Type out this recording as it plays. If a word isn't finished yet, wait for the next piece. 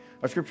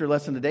Our scripture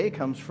lesson today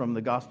comes from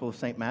the Gospel of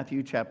St.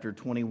 Matthew, chapter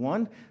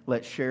 21.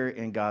 Let's share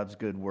in God's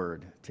good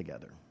word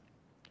together.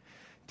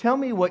 Tell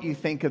me what you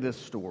think of this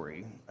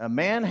story. A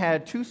man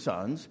had 2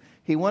 sons.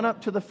 He went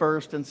up to the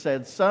first and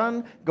said,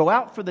 "Son, go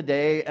out for the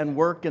day and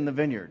work in the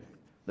vineyard."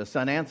 The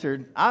son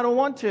answered, "I don't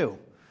want to."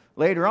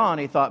 Later on,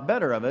 he thought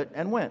better of it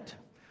and went.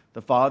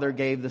 The father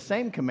gave the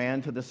same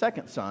command to the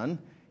second son.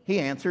 He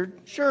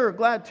answered, "Sure,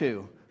 glad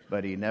to,"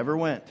 but he never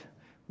went.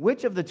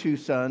 Which of the 2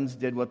 sons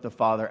did what the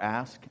father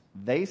asked?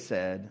 They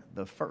said,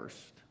 "The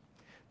first."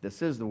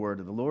 This is the word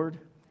of the Lord.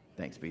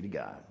 Thanks be to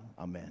God.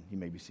 Amen. You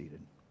may be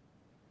seated.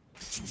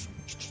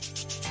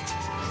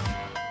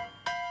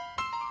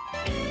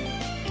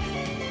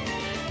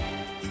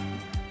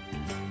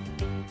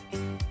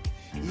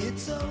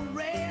 It's a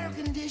rare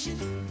condition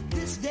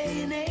this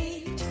day and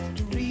age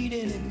to read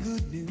any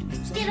good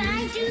news. Did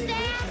I do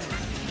that?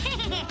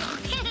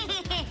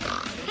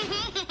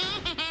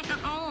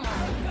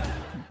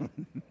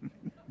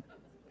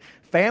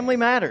 Family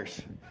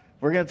Matters.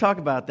 We're going to talk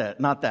about that.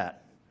 Not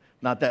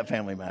that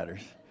Family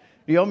Matters.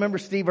 Do you all remember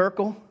Steve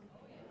Urkel?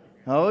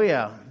 Oh,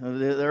 yeah.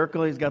 The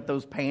Urkel, he's got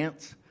those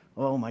pants.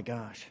 Oh, my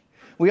gosh.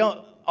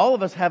 All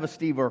of us have a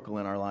Steve Urkel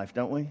in our life,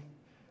 don't we?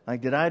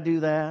 Like, did I do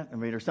that? I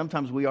mean, or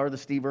sometimes we are the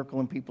Steve Urkel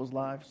in people's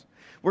lives.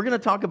 We're going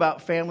to talk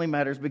about family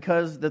matters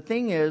because the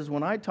thing is,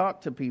 when I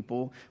talk to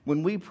people,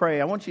 when we pray,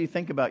 I want you to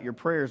think about your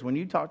prayers. When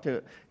you talk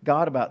to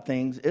God about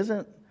things,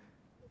 isn't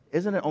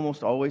it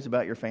almost always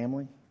about your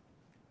family?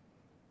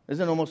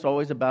 Isn't it almost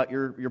always about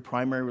your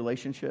primary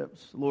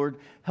relationships? Lord,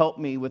 help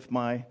me with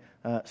my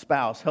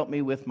spouse. Help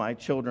me with my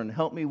children.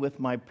 Help me with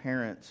my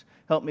parents.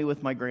 Help me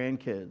with my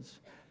grandkids.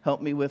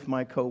 Help me with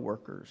my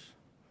coworkers.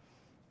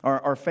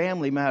 Our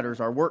family matters.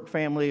 Our work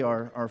family,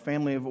 our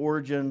family of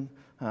origin,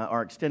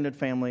 our extended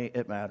family,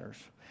 it matters.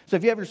 So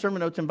if you have your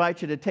sermon notes, I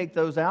invite you to take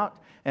those out.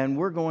 And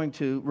we're going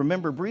to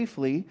remember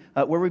briefly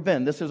where we've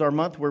been. This is our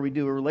month where we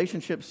do a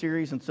relationship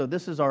series. And so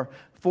this is our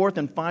 4th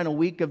and final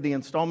week of the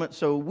installment.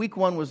 So week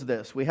 1 was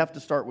this. We have to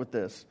start with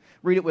this.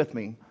 Read it with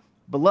me.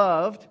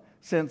 Beloved,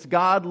 since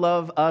God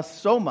loved us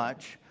so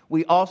much,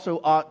 we also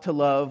ought to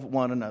love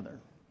one another.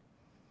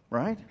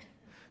 Right?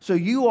 So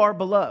you are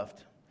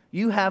beloved.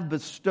 You have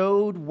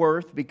bestowed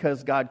worth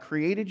because God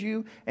created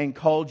you and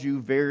called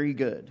you very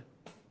good.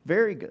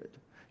 Very good.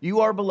 You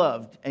are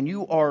beloved and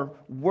you are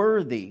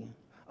worthy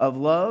of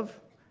love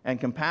and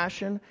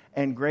compassion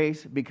and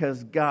grace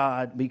because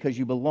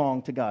you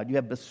belong to God. You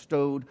have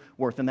bestowed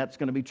worth, and that's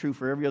going to be true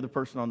for every other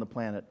person on the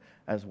planet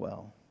as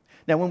well.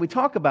 Now, when we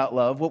talk about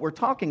love, what we're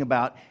talking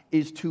about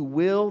is to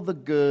will the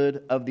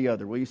good of the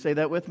other. Will you say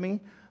that with me?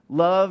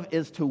 Love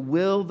is to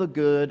will the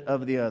good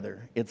of the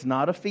other. It's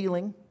not a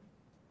feeling.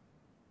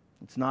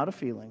 It's not a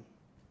feeling.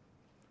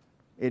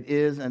 It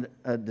is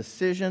a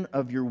decision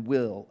of your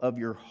will, of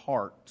your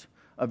heart,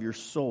 of your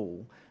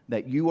soul,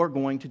 that you are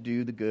going to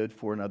do the good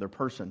for another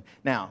person.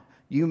 Now,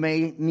 you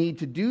may need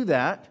to do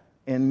that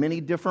in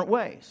many different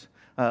ways.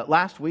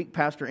 Last week,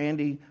 Pastor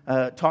Andy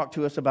talked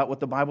to us about what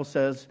the Bible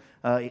says.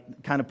 It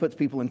kind of puts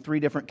people in 3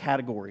 different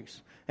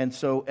categories. And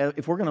so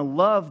if we're going to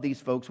love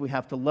these folks, we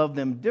have to love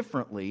them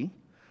differently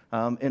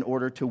in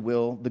order to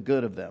will the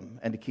good of them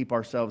and to keep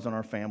ourselves and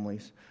our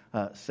families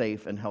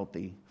safe and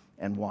healthy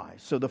and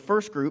wise. So the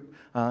first group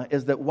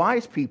is that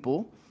wise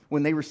people,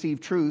 when they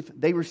receive truth,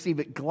 they receive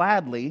it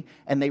gladly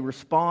and they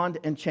respond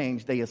and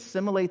change. They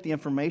assimilate the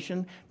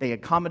information, they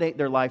accommodate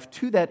their life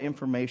to that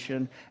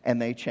information, and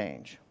they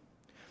change.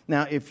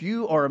 Now, if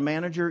you are a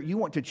manager, you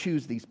want to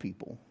choose these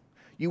people.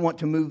 You want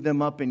to move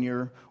them up in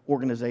your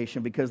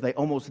organization because they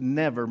almost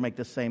never make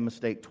the same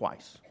mistake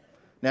twice.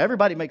 Now,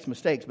 everybody makes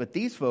mistakes, but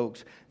these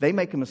folks, they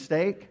make a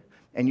mistake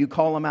and you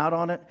call them out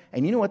on it.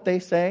 And you know what they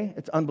say?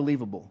 It's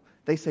unbelievable.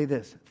 They say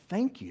this,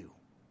 "Thank you.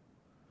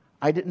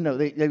 I didn't know."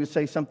 They would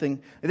say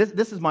something.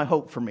 This is my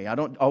hope for me. I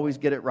don't always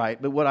get it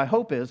right. But what I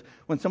hope is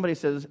when somebody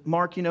says,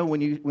 "Mark, you know, when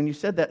you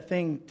said that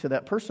thing to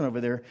that person over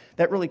there,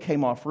 that really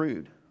came off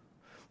rude."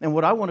 And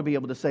what I want to be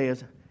able to say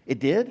is, "It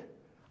did?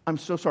 I'm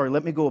so sorry.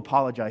 Let me go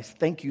apologize.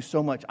 Thank you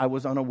so much. I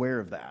was unaware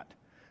of that.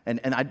 And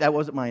that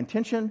wasn't my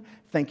intention.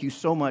 Thank you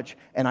so much."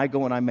 And I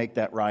go and I make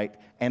that right.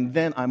 And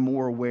then I'm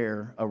more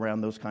aware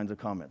around those kinds of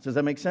comments. Does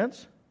that make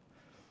sense?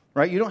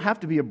 Right? You don't have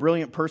to be a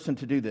brilliant person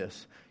to do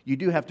this. You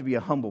do have to be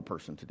a humble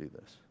person to do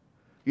this.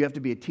 You have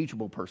to be a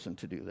teachable person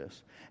to do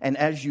this. And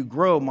as you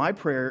grow, my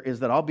prayer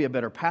is that I'll be a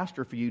better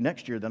pastor for you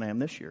next year than I am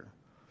this year.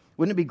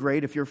 Wouldn't it be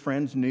great if your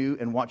friends knew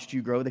and watched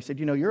you grow? They said,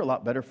 "You know, you're a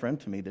lot better friend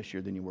to me this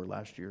year than you were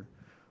last year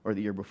or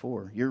the year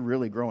before. You're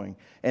really growing."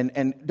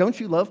 And don't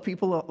you love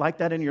people like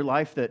that in your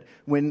life, that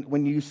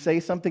when you say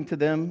something to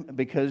them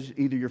because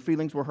either your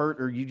feelings were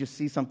hurt or you just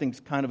see something's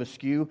kind of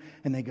askew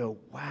and they go,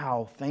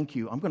 "Wow, thank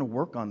you. I'm going to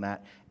work on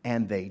that."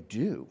 And they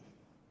do.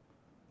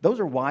 Those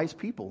are wise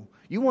people.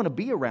 You want to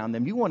be around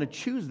them. You want to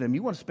choose them.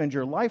 You want to spend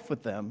your life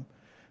with them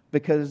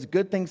because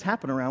good things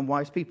happen around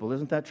wise people.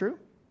 Isn't that true?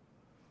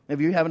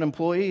 If you have an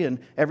employee and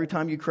every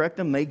time you correct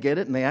them, they get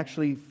it and they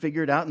actually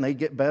figure it out and they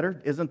get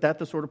better, isn't that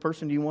the sort of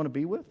person you want to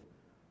be with?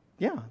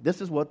 Yeah, this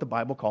is what the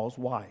Bible calls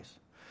wise.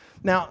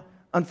 Now,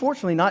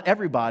 unfortunately, not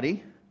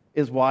everybody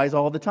is wise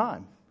all the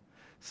time.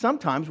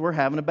 Sometimes we're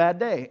having a bad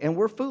day and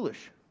we're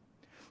foolish.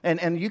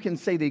 And you can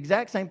say the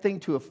exact same thing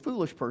to a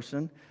foolish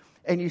person,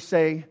 and you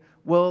say,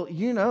 well,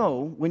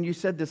 when you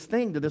said this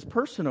thing to this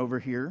person over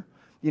here,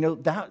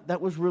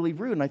 that was really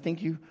rude, and I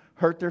think you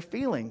hurt their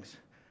feelings.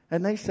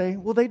 And they say,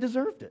 well, they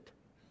deserved it.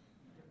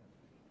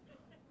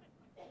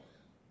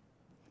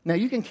 Now,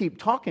 you can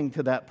keep talking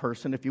to that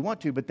person if you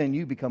want to, but then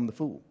you become the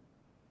fool.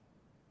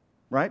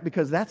 Right?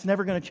 Because that's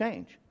never going to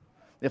change.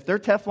 If they're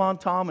Teflon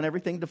Tom and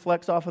everything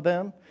deflects off of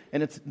them,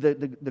 and it's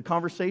the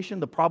conversation,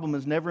 the problem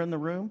is never in the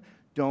room,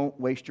 don't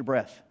waste your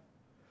breath.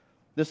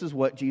 This is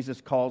what Jesus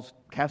calls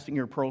casting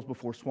your pearls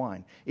before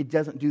swine. It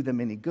doesn't do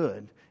them any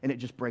good, and it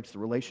just breaks the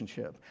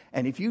relationship.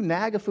 And if you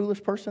nag a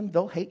foolish person,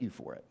 they'll hate you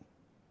for it.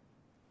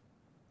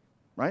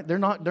 Right? They're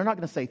not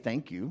going to say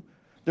thank you.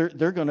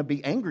 They're going to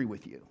be angry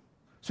with you.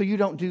 So you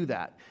don't do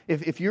that.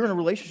 If you're in a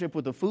relationship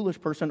with a foolish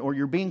person or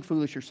you're being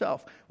foolish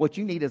yourself, what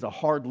you need is a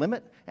hard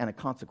limit and a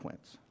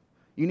consequence.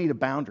 You need a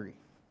boundary.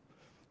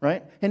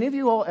 Right? And have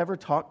you all ever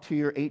talked to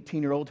your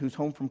 18-year-old who's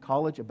home from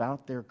college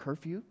about their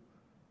curfew?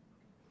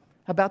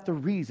 About the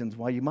reasons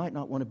why you might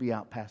not want to be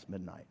out past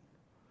midnight?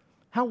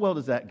 How well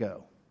does that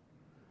go?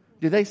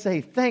 Do they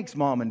say, thanks,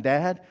 Mom and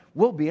Dad,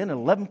 we'll be in at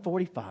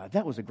 11:45.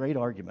 That was a great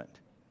argument.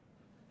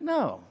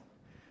 No.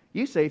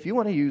 You say, if you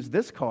want to use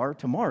this car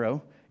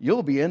tomorrow,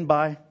 you'll be in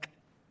by,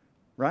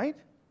 right?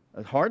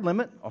 A hard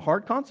limit, a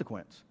hard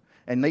consequence.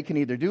 And they can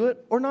either do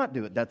it or not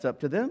do it. That's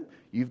up to them.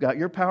 You've got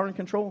your power and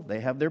control.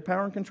 They have their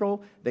power and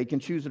control. They can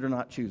choose it or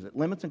not choose it.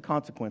 Limits and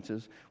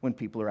consequences when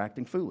people are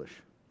acting foolish.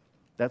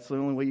 That's the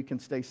only way you can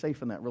stay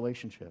safe in that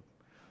relationship.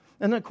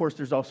 And then, of course,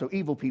 there's also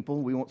evil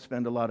people. We won't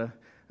spend a lot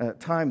of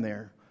time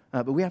there.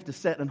 But we have to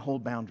set and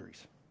hold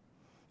boundaries,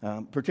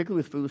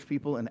 particularly with foolish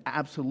people and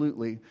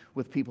absolutely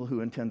with people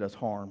who intend us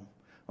harm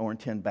or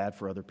intend bad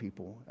for other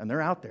people. And they're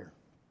out there.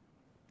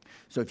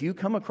 So if you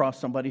come across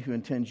somebody who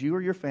intends you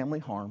or your family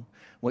harm,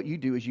 what you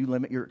do is you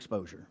limit your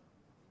exposure.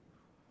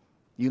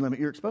 You limit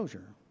your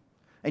exposure.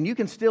 And you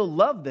can still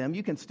love them.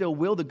 You can still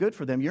will the good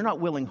for them. You're not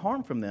willing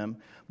harm from them,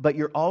 but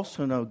you're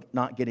also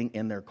not getting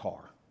in their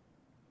car.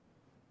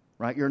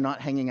 Right? You're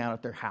not hanging out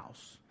at their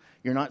house.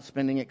 You're not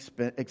spending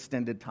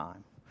extended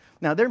time.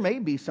 Now, there may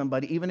be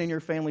somebody, even in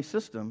your family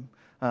system,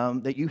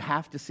 that you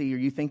have to see or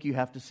you think you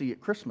have to see at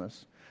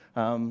Christmas,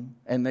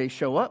 and they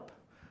show up,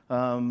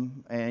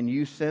 and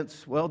you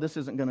sense, well, this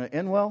isn't going to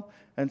end well,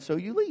 and so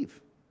you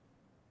leave.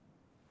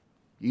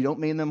 You don't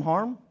mean them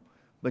harm,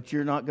 but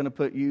you're not going to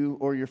put you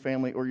or your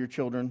family or your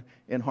children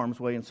in harm's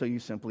way, and so you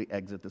simply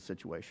exit the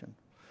situation.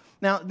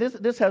 Now,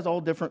 this has all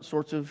different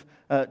sorts of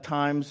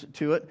times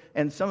to it.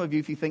 And some of you,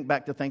 if you think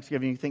back to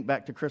Thanksgiving, you think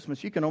back to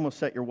Christmas, you can almost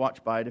set your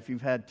watch by it if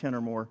you've had 10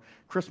 or more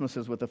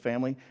Christmases with a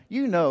family.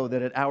 You know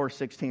that at hour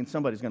 16,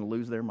 somebody's going to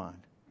lose their mind.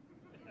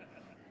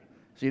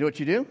 So you know what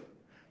you do?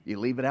 You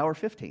leave at hour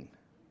 15.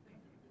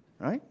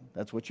 Right?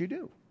 That's what you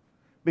do.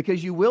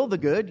 Because you will the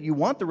good, you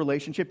want the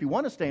relationship, you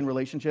want to stay in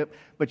relationship,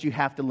 but you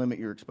have to limit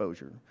your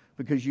exposure.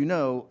 Because you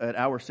know at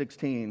hour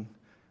 16,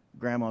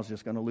 grandma's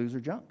just going to lose her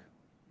junk.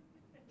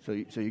 So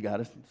you got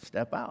to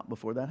step out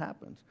before that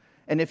happens.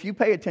 And if you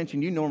pay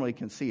attention, you normally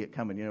can see it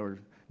coming. Her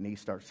knee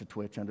starts to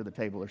twitch under the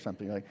table or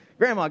something. You're like,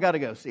 Grandma, I got to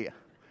go. See ya.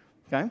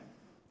 Okay?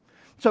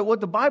 So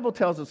what the Bible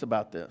tells us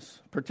about this,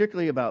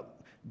 particularly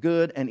about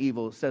good and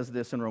evil, it says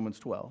this in Romans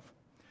 12.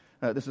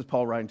 This is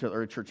Paul writing to the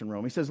early church in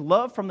Rome. He says,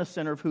 love from the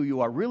center of who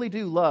you are. Really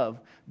do love.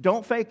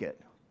 Don't fake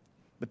it.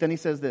 But then he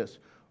says this,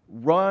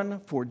 run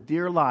for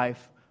dear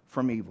life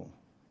from evil.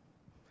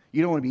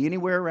 You don't want to be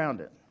anywhere around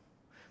it.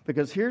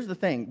 Because here's the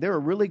thing, there are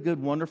really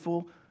good,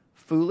 wonderful,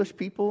 foolish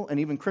people and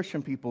even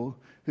Christian people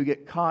who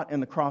get caught in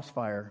the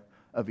crossfire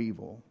of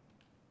evil.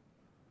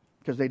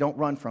 Because they don't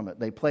run from it.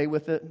 They play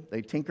with it,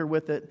 they tinker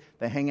with it,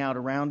 they hang out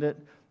around it,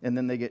 and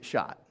then they get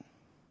shot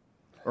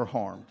or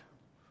harmed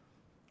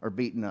or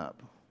beaten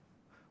up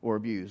or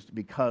abused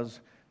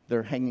because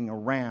they're hanging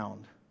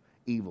around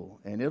evil.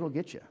 And it'll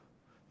get you.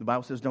 The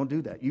Bible says don't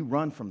do that. You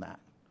run from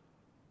that.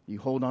 You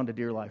hold on to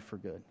dear life for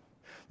good.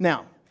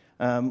 Now,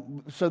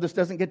 so this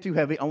doesn't get too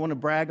heavy. I want to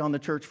brag on the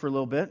church for a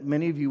little bit.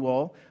 Many of you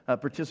all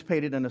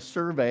participated in a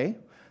survey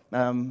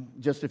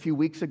just a few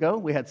weeks ago.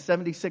 We had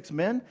 76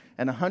 men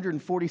and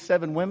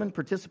 147 women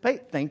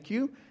participate. Thank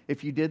you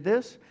if you did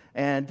this.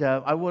 And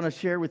I want to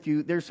share with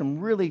you, there's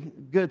some really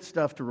good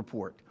stuff to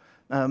report.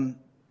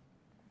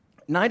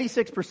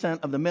 96%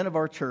 of the men of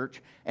our church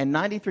and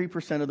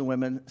 93% of the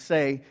women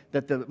say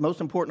that the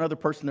most important other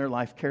person in their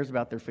life cares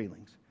about their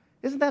feelings.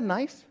 Isn't that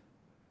nice?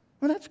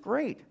 Well, that's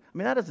great. I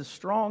mean, that is a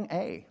strong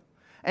A.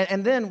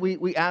 And then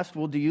we asked,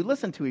 well, do you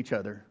listen to each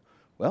other?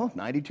 Well,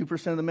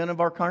 92% of the men of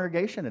our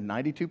congregation and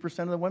 92%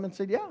 of the women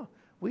said, yeah,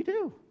 we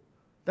do.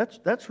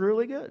 That's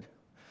really good.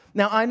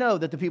 Now, I know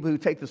that the people who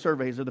take the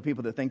surveys are the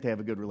people that think they have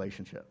a good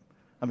relationship.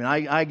 I mean,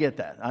 I get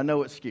that. I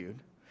know it's skewed.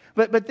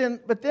 But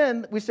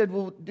then we said,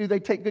 well, do they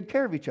take good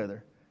care of each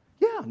other?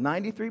 Yeah,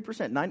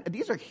 93%.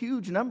 These are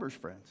huge numbers,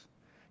 friends.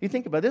 You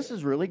think about it, this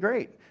is really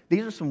great.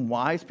 These are some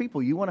wise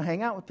people. You want to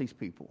hang out with these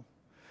people.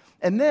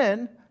 And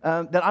then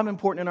that I'm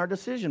important in our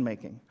decision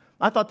making.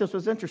 I thought this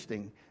was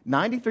interesting.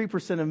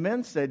 93% of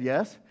men said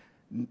yes,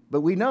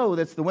 but we know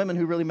that's the women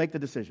who really make the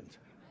decisions,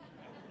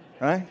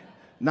 right?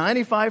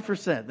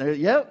 95%.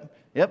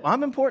 Yep,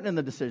 I'm important in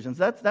the decisions.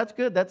 That's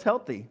good. That's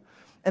healthy.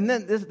 And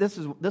then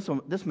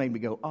this made me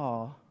go,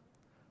 oh,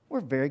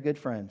 we're very good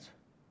friends.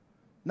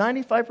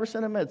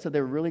 95% of men said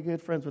they were really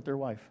good friends with their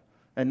wife.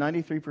 And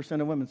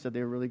 93% of women said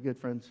they were really good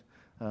friends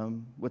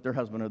with their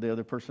husband or the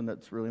other person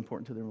that's really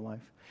important to their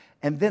life.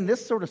 And then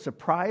this sort of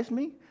surprised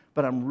me,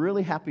 but I'm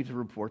really happy to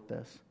report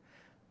this,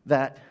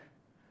 that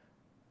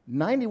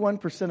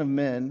 91% of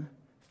men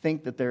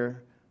think that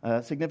their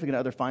significant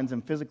other finds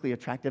them physically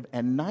attractive,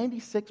 and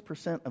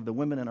 96% of the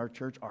women in our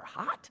church are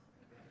hot.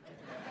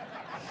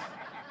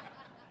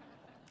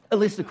 At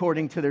least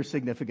according to their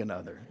significant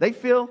other. They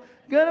feel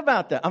good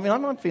about that. I mean,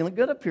 I'm not feeling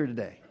good up here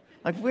today.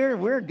 Like,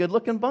 we're a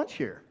good-looking bunch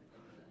here,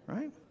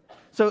 right?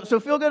 So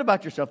feel good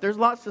about yourself. There's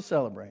lots to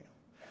celebrate.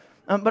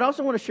 But I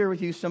also want to share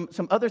with you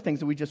some other things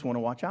that we just want to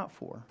watch out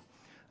for.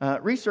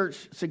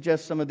 Research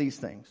suggests some of these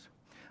things.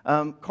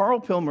 Carl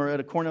Pilmer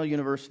at Cornell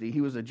University,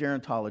 he was a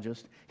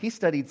gerontologist. He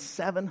studied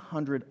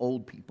 700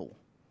 old people,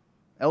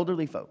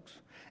 elderly folks.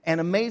 And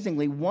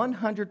amazingly,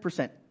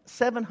 100%,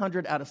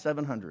 700 out of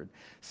 700,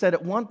 said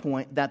at one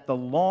point that the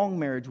long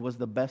marriage was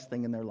the best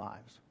thing in their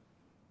lives.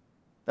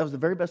 That was the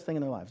very best thing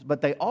in their lives.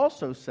 But they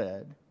also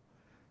said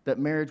that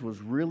marriage was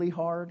really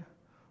hard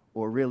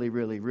or really,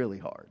 really, really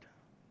hard.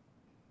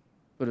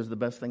 But it was the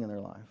best thing in their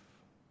life.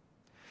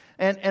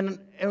 And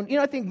you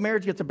know, I think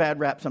marriage gets a bad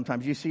rap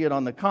sometimes. You see it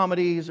on the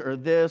comedies or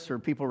this, or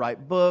people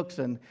write books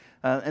and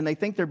they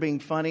think they're being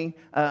funny.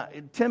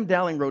 Tim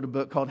Dowling wrote a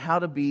book called How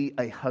to Be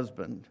a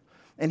Husband.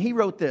 And he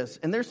wrote this,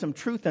 and there's some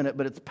truth in it,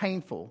 but it's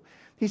painful.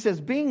 He says,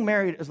 being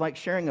married is like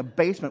sharing a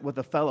basement with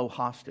a fellow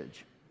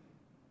hostage.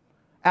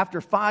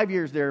 After 5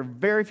 years, there are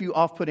very few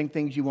off-putting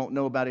things you won't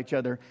know about each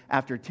other.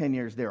 After 10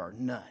 years, there are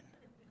none.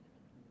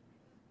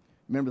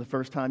 Remember the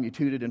first time you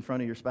tooted in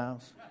front of your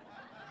spouse?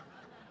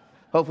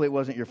 Hopefully it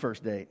wasn't your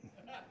first date,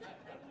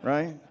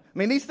 right? I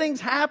mean, these things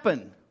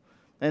happen.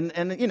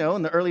 And you know,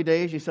 in the early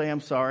days, you say,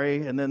 I'm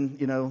sorry. And then,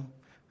 you know,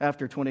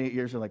 after 28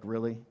 years, you're like,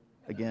 really?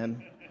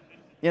 Again?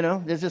 You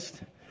know, it's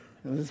just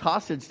this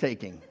hostage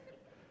taking,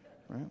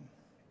 right?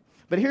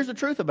 But here's the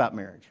truth about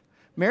marriage.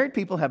 Married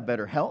people have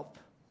better health,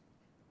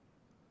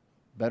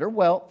 better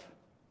wealth,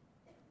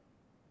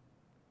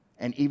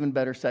 and even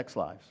better sex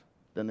lives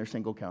than their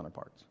single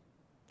counterparts.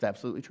 It's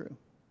absolutely true.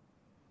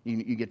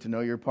 You get to know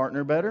your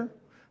partner better.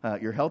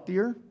 You're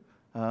healthier.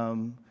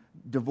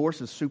 Divorce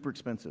is super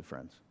expensive,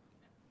 friends.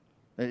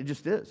 It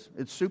just is.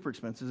 It's super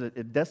expensive.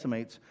 It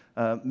decimates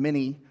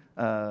many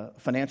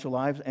financial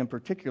lives, and in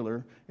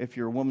particular, if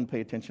you're a woman, pay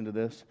attention to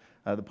this.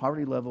 The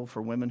poverty level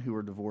for women who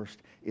are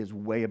divorced is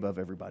way above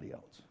everybody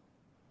else.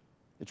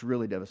 It's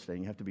really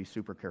devastating. You have to be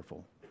super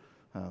careful.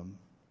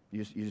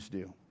 You just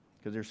do,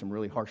 because there's some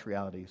really harsh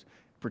realities,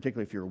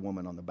 particularly if you're a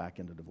woman on the back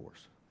end of divorce.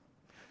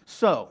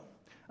 So,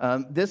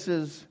 this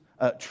is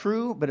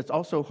true, but it's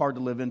also hard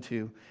to live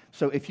into.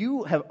 So if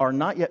you are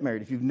not yet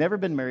married, if you've never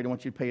been married, I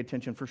want you to pay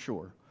attention for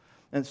sure.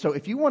 And so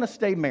if you want to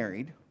stay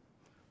married,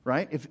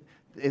 right,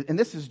 and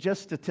this is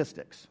just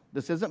statistics.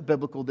 This isn't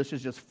biblical. This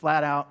is just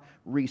flat out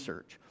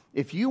research.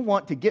 If you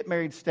want to get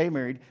married, stay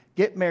married,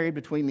 get married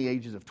between the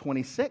ages of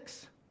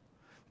 26,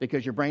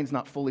 because your brain's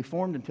not fully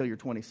formed until you're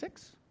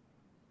 26.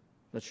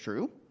 That's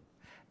true.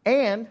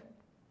 And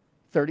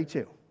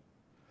 32.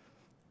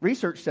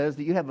 Research says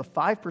that you have a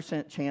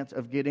 5% chance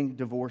of getting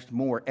divorced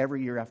more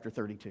every year after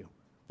 32.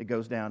 It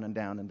goes down and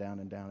down and down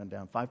and down and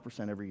down,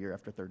 5% every year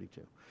after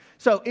 32.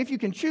 So if you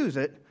can choose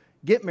it,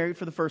 get married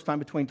for the first time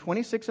between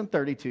 26 and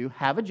 32,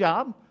 have a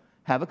job,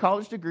 have a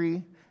college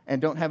degree,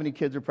 and don't have any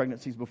kids or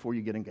pregnancies before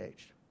you get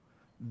engaged.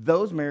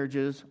 Those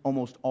marriages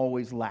almost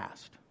always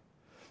last.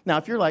 Now,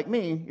 if you're like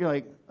me, you're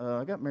like,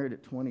 I got married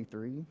at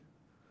 23,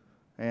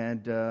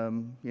 and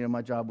you know,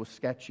 my job was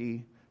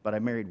sketchy, but I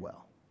married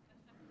well,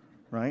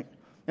 right?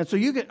 And so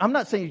I'm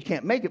not saying you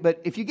can't make it,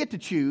 but if you get to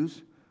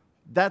choose,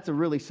 that's a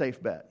really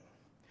safe bet.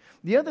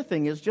 The other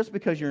thing is, just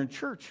because you're in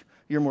church,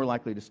 you're more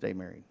likely to stay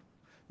married.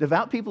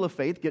 Devout people of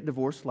faith get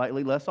divorced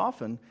slightly less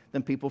often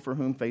than people for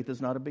whom faith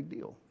is not a big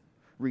deal.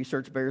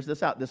 Research bears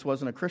this out. This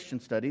wasn't a Christian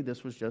study.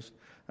 This was just,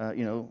 a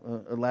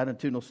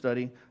latitudinal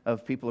study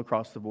of people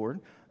across the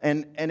board.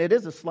 And it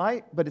is a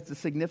slight, but it's a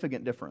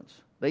significant difference.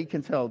 They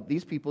can tell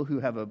these people who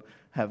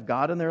have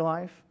God in their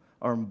life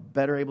are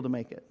better able to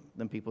make it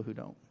than people who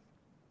don't.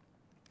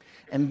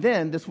 And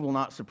then, this will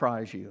not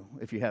surprise you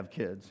if you have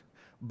kids.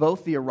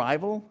 Both the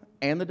arrival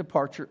and the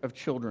departure of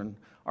children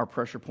are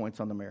pressure points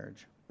on the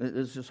marriage.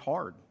 It's just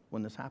hard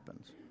when this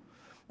happens.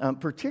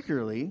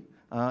 Particularly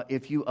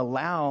if you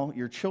allow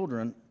your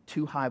children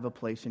too high of a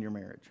place in your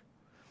marriage.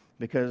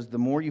 Because the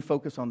more you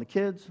focus on the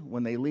kids,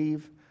 when they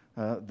leave,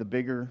 the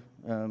bigger,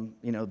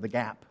 the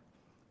gap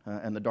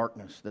and the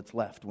darkness that's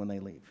left when they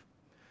leave.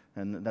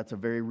 And that's a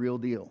very real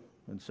deal.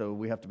 And so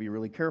we have to be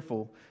really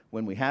careful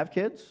when we have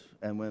kids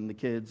and when the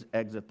kids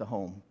exit the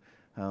home.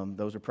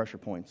 Those are pressure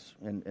points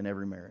in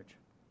every marriage.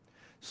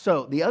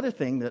 So the other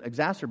thing that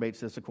exacerbates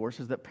this, of course,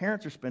 is that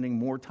parents are spending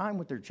more time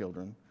with their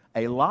children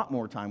a lot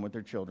more time with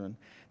their children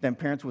than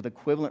parents with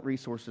equivalent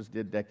resources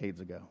did decades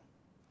ago.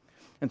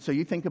 And so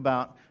you think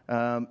about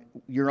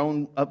your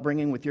own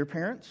upbringing with your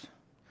parents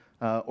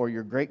or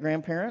your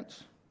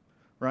great-grandparents,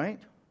 right?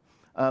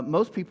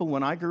 Most people,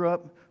 when I grew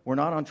up, were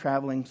not on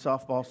traveling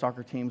softball,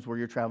 soccer teams where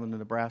you're traveling to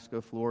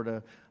Nebraska,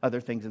 Florida, other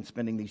things, and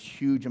spending these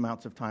huge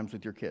amounts of times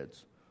with your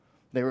kids.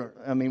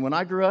 When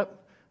I grew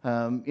up,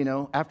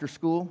 after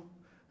school,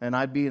 and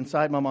I'd be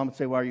inside, my mom would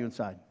say, "Why are you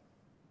inside?"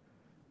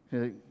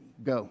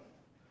 "Go."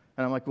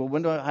 And I'm like, "Well,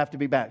 when do I have to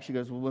be back?" She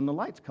goes, "Well, when the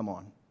lights come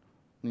on,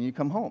 and you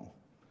come home."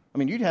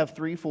 You'd have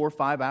 3, 4,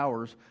 5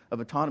 hours of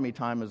autonomy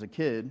time as a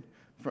kid,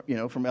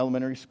 from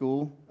elementary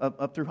school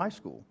up through high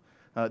school.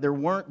 There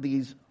weren't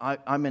these,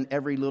 I'm in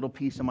every little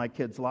piece of my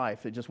kid's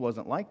life. It just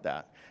wasn't like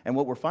that. And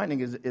what we're finding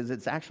is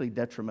it's actually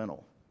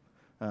detrimental.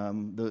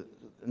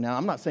 Now,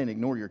 I'm not saying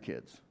ignore your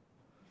kids,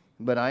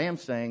 but I am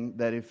saying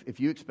that if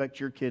you expect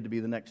your kid to be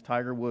the next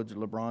Tiger Woods or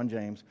LeBron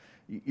James,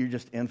 you're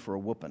just in for a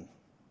whooping,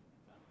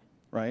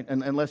 right?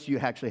 And unless you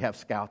actually have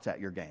scouts at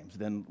your games,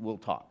 then we'll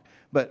talk.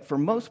 But for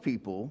most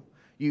people,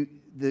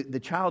 the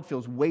child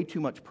feels way too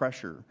much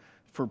pressure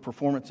for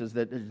performances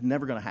that is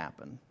never going to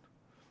happen.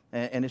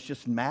 And it's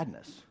just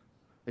madness.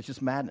 It's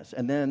just madness.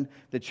 And then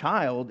the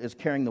child is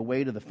carrying the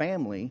weight of the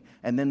family,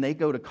 and then they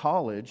go to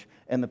college,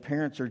 and the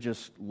parents are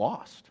just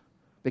lost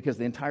because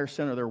the entire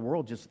center of their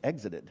world just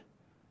exited,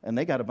 and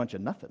they got a bunch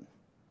of nothing.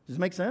 Does this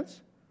make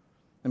sense?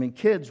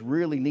 Kids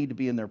really need to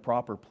be in their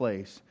proper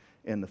place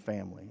in the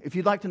family. If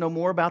you'd like to know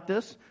more about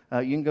this,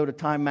 you can go to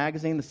Time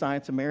Magazine, The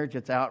Science of Marriage.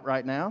 It's out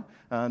right now.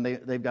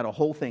 They've got a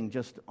whole thing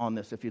just on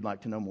this if you'd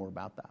like to know more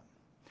about that.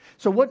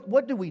 So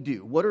what do we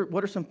do? What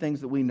are some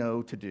things that we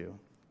know to do?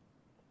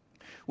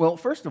 Well,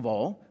 first of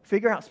all,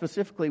 figure out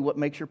specifically what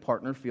makes your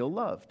partner feel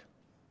loved.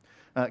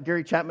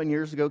 Gary Chapman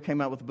years ago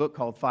came out with a book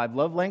called 5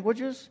 Love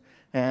Languages.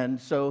 And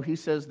so he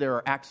says there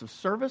are acts of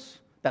service.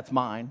 That's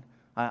mine.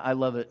 I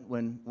love it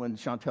when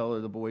Chantel or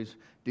the boys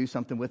do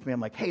something with me.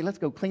 I'm like, "Hey, let's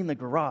go clean the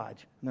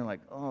garage." And they're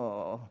like,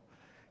 "Oh."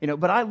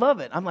 But I love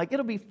it. I'm like,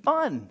 "It'll be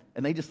fun."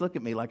 And they just look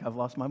at me like I've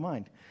lost my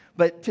mind.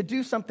 But to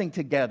do something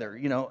together,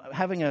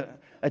 having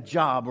a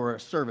job or a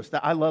service,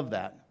 I love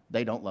that.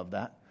 They don't love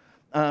that.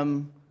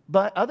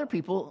 But other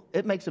people,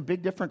 it makes a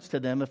big difference to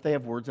them if they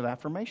have words of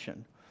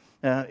affirmation,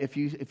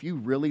 if you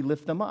really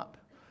lift them up.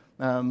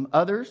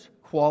 Others,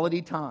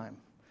 quality time.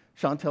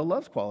 Chantel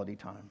loves quality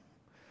time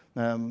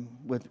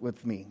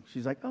with me.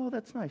 She's like, "Oh,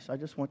 that's nice. I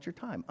just want your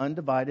time."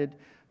 Undivided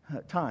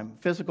time.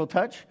 Physical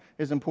touch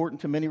is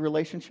important to many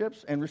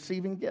relationships, and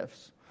receiving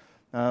gifts.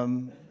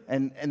 And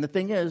the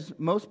thing is,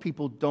 most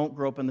people don't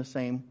grow up in the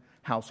same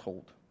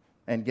household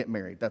and get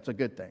married. That's a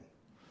good thing,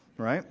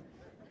 right?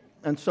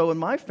 And so in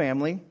my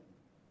family,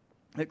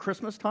 at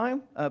Christmas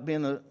time,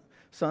 being the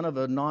son of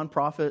a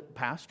nonprofit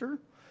pastor,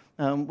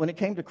 when it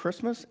came to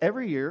Christmas,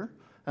 every year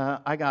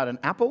I got an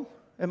apple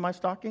in my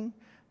stocking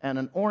and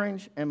an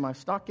orange in my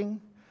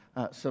stocking,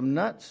 some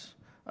nuts,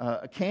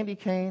 a candy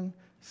cane,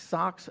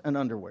 socks, and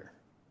underwear,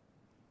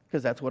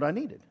 because that's what I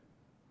needed,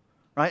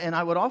 right? And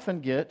I would often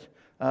get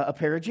a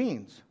pair of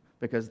jeans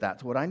because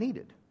that's what I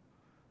needed,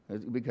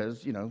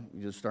 because, you're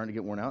just starting to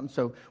get worn out. And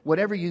so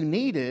whatever you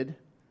needed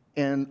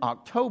in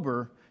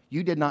October,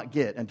 you did not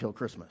get until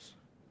Christmas.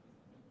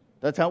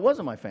 That's how it was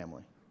in my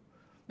family.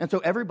 And so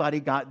everybody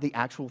got the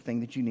actual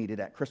thing that you needed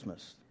at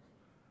Christmas,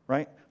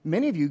 right?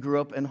 Many of you grew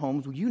up in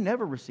homes where you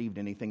never received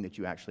anything that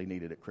you actually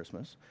needed at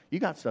Christmas. You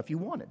got stuff you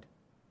wanted.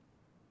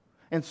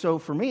 And so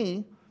for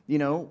me,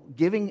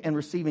 giving and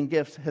receiving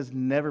gifts has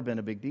never been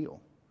a big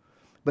deal.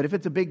 But if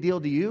it's a big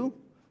deal to you,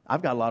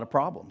 I've got a lot of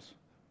problems,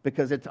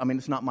 because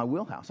it's not my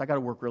wheelhouse. I got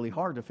to work really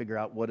hard to figure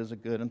out what is a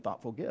good and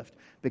thoughtful gift,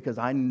 because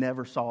I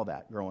never saw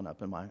that growing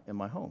up in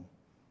my home.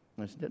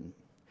 I just didn't.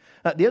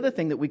 The other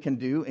thing that we can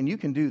do, and you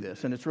can do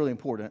this, and it's really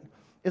important,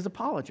 is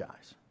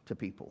apologize to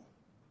people.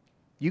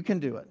 You can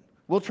do it.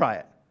 We'll try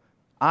it.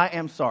 I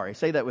am sorry.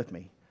 Say that with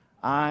me.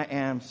 I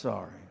am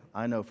sorry.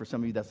 I know for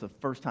some of you that's the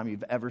first time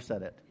you've ever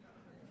said it.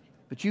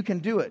 But you can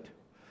do it.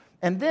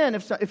 And then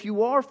if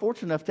you are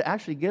fortunate enough to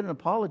actually get an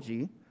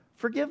apology,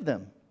 forgive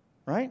them,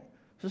 right?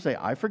 So say,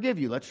 "I forgive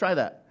you." Let's try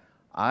that.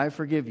 "I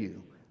forgive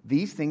you."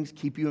 These things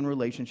keep you in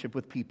relationship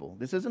with people.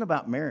 This isn't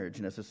about marriage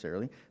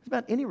necessarily. It's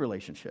about any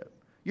relationship.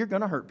 You're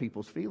going to hurt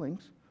people's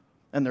feelings,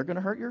 and they're going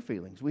to hurt your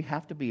feelings. We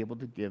have to be able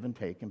to give and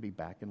take and be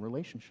back in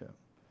relationship.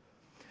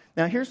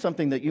 Now, here's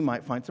something that you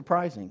might find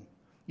surprising.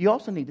 You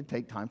also need to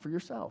take time for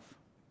yourself.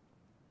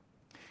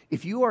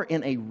 If you are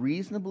in a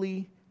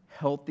reasonably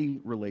healthy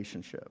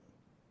relationship,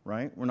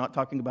 right? We're not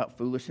talking about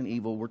foolish and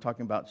evil. We're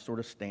talking about sort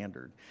of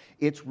standard.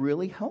 It's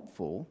really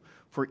helpful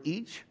for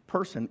each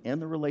person in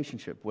the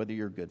relationship, whether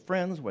you're good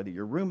friends, whether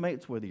you're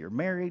roommates, whether you're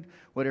married,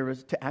 whatever it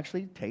is, to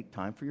actually take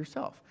time for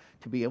yourself.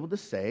 To be able to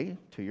say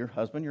to your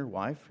husband, your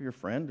wife, your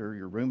friend, or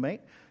your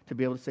roommate, to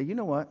be able to say, "You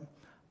know what?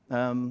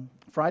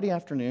 Friday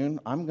afternoon,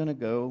 I'm going to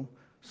go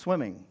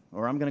swimming,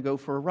 or I'm going to go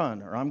for a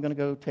run, or I'm going to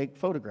go take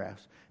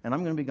photographs, and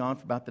I'm going to be gone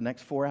for about the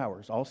next 4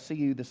 hours. I'll see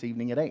you this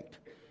evening at 8.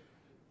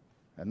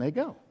 And they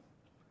go.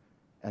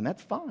 And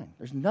that's fine.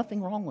 There's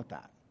nothing wrong with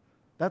that.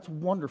 That's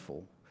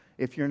wonderful.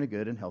 if you're in a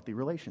good and healthy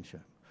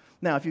relationship.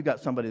 Now, if you've got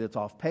somebody that's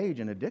off page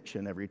in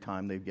addiction every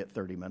time they get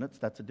 30 minutes,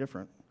 that's a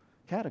different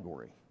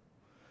category.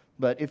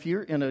 But if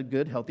you're in a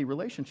good, healthy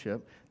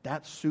relationship,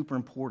 that's super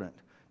important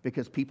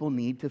because people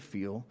need to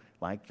feel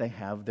like they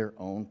have their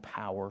own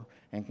power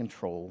and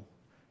control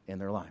in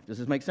their life. Does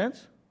this make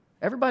sense?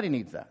 Everybody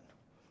needs that.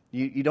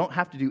 You don't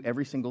have to do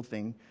every single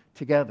thing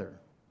together.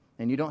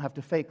 And you don't have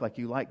to fake like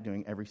you like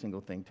doing every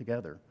single thing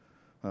together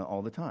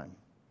all the time.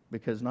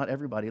 Because not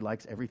everybody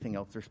likes everything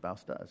else their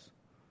spouse does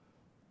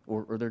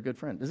or their good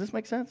friend. Does this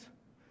make sense?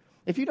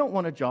 If you don't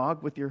want to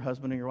jog with your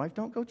husband or your wife,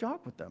 don't go jog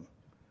with them.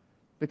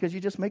 Because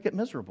you just make it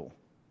miserable,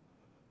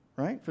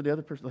 right? For the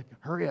other person, like,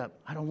 hurry up,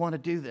 I don't want to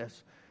do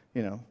this,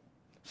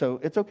 So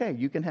it's okay,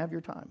 you can have your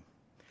time.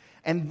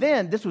 And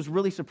then, this was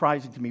really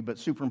surprising to me, but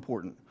super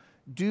important.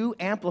 Do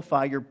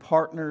amplify your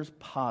partner's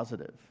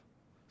positive.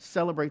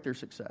 Celebrate their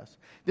success.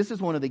 This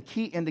is one of the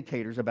key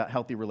indicators about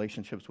healthy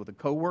relationships with a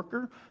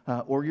coworker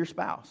or your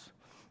spouse.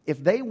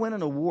 If they win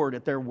an award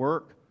at their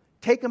work,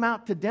 take them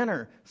out to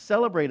dinner,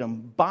 celebrate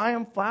them, buy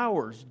them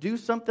flowers, do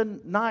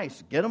something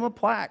nice, get them a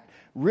plaque.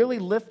 Really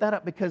lift that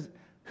up because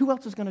who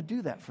else is going to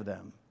do that for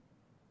them?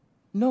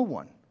 No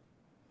one.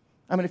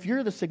 I mean, if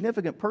you're the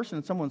significant person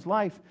in someone's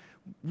life,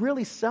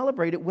 really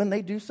celebrate it when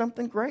they do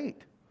something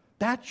great.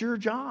 That's your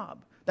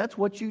job. That's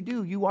what you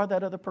do. You are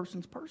that other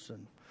person's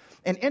person.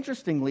 And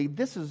interestingly,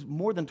 this is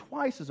more than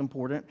twice as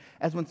important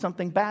as when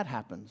something bad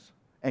happens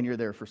and you're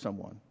there for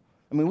someone.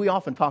 I mean, we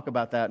often talk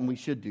about that, and we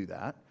should do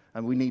that.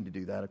 And we need to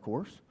do that, of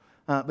course.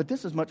 But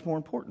this is much more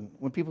important.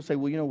 When people say,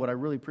 well, what I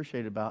really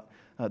appreciate about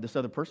this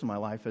other person in my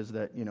life is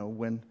that,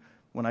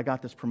 when I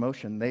got this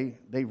promotion,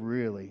 they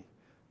really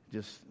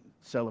just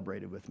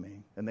celebrated with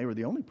me. And they were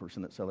the only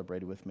person that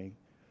celebrated with me,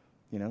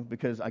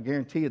 because I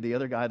guarantee you the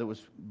other guy that was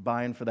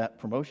buying for that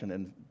promotion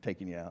and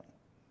taking you out,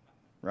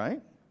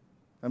 right?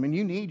 I mean,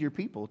 you need your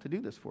people to do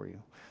this for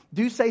you.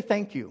 Do say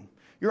thank you.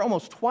 You're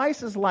almost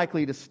twice as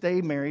likely to stay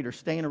married or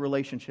stay in a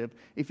relationship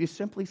if you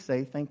simply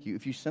say thank you,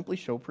 if you simply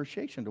show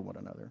appreciation to one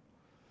another.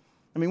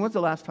 I mean, when's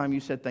the last time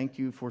you said thank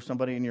you for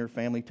somebody in your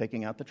family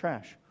taking out the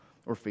trash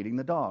or feeding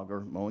the dog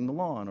or mowing the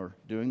lawn or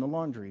doing the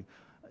laundry?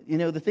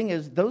 The thing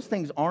is, those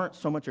things aren't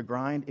so much a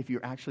grind if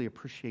you're actually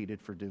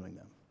appreciated for doing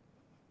them,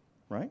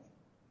 right?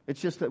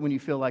 It's just that when you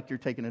feel like you're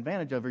taken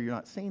advantage of or you're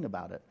not seen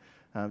about it.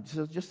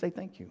 So just say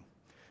thank you.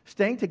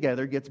 Staying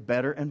together gets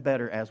better and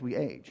better as we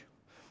age.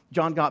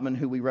 John Gottman,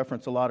 who we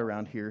reference a lot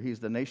around here, he's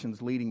the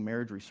nation's leading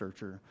marriage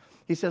researcher.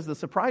 He says the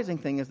surprising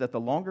thing is that the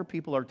longer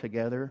people are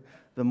together,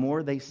 the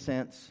more they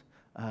sense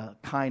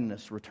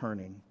kindness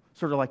returning,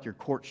 sort of like your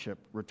courtship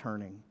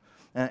returning.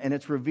 And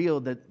it's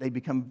revealed that they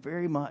become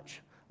very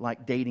much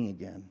like dating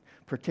again,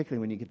 particularly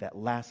when you get that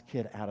last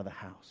kid out of the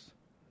house.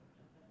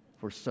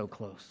 We're so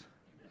close,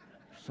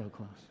 so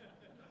close.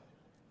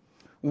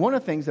 One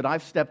of the things that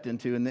I've stepped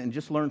into and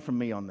just learned from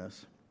me on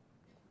this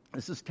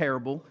is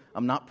terrible.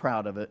 I'm not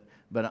proud of it.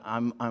 But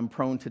I'm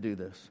prone to do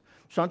this.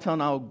 Chantel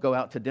and I will go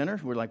out to dinner.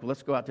 We're like, well,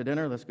 let's go out to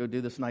dinner. Let's go do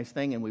this nice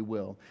thing, and we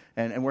will.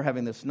 And we're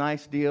having this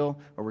nice deal,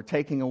 or we're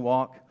taking a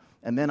walk.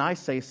 And then I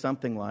say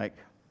something like,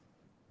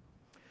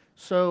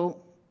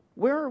 so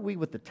where are we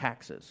with the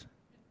taxes?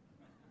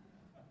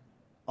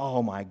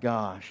 Oh, my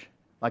gosh.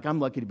 Like, I'm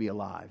lucky to be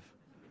alive,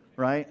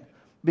 right?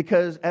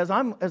 Because as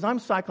I'm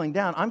cycling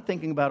down, I'm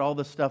thinking about all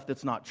this stuff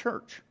that's not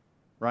church,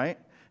 right?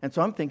 And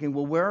so I'm thinking,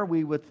 well, where are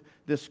we with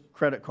this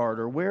credit card?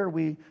 Or where are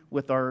we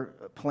with our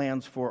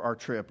plans for our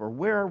trip? Or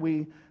where are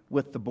we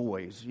with the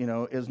boys?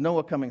 Is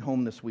Noah coming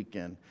home this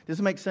weekend? Does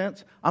it make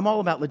sense? I'm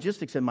all about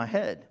logistics in my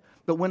head.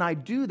 But when I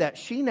do that,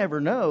 she never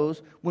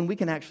knows when we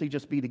can actually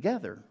just be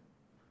together.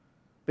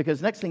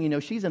 Because next thing you know,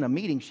 she's in a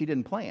meeting she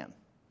didn't plan,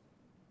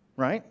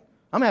 right?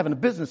 I'm having a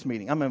business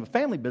meeting. I'm having a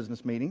family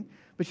business meeting.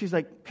 But she's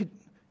like,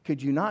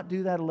 could you not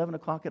do that 11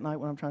 o'clock at night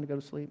when I'm trying to go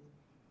to sleep?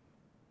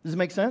 Does it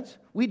make sense?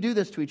 We do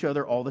this to each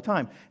other all the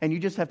time. And you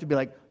just have to be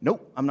like,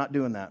 nope, I'm not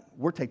doing that.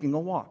 We're taking a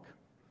walk.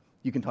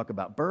 You can talk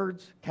about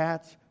birds,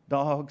 cats,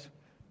 dogs,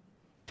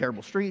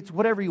 terrible streets,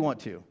 whatever you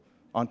want to,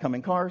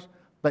 oncoming cars,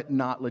 but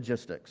not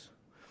logistics.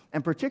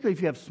 And particularly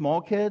if you have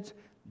small kids,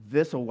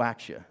 this will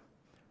wax you,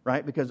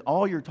 right? Because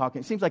all you're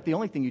talking, it seems like the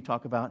only thing you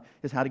talk about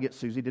is how to get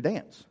Susie to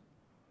dance,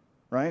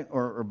 right?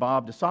 Or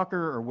Bob to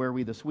soccer, or where are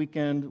we this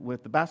weekend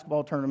with the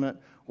basketball tournament,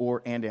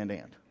 or and.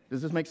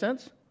 Does this make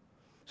sense?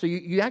 So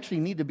you actually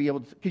need to be able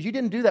to, because you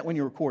didn't do that when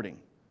you were courting.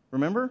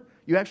 Remember?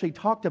 You actually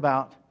talked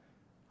about,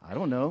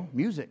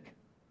 music,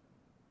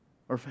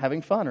 or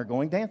having fun, or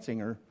going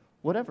dancing, or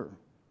whatever.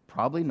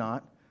 Probably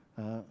not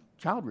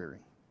child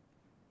rearing.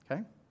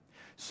 Okay?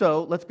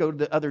 So let's go to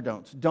the other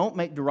don'ts. Don't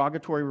make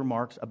derogatory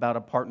remarks about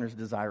a partner's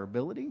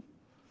desirability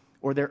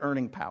or their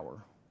earning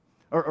power,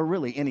 or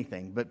really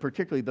anything, but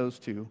particularly those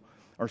two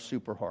are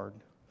super hard.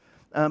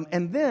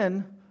 And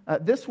then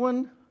this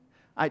one,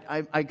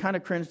 I kind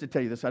of cringe to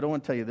tell you this. I don't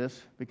want to tell you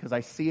this because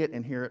I see it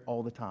and hear it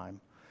all the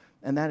time.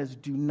 And that is,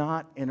 do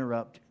not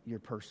interrupt your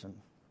person.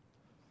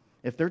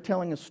 If they're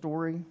telling a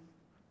story,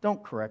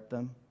 don't correct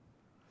them.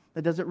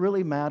 Does it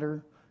really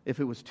matter if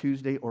it was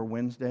Tuesday or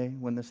Wednesday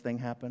when this thing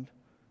happened?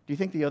 Do you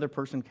think the other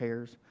person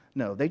cares?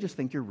 No, they just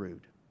think you're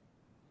rude.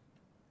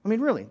 I mean,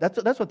 really,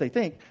 that's what they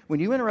think. When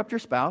you interrupt your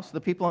spouse,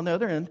 the people on the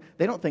other end,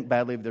 they don't think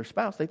badly of their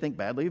spouse. They think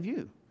badly of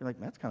you. You're like,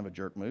 that's kind of a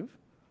jerk move.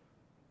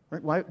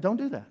 Right? Why? Don't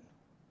do that.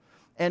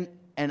 And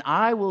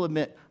I will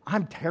admit,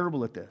 I'm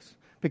terrible at this.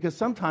 Because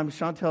sometimes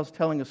Chantel's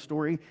telling a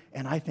story,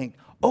 and I think,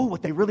 oh,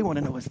 what they really want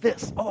to know is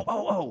this.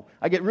 Oh.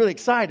 I get really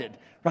excited,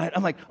 right?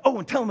 I'm like, oh,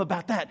 and tell them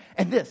about that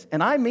and this.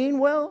 And I mean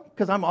well,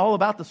 because I'm all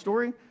about the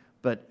story,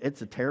 but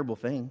it's a terrible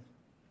thing.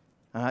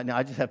 Now,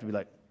 I just have to be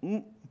like,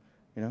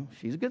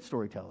 she's a good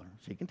storyteller.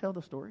 She can tell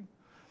the story.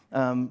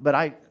 But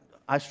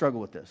I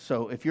struggle with this.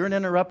 So if you're an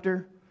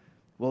interrupter,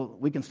 well,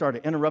 we can start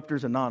an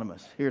Interrupters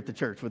Anonymous here at the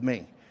church with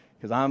me,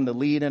 because I'm the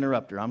lead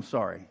interrupter. I'm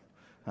sorry.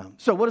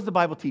 So what does the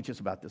Bible teach us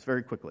about this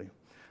very quickly?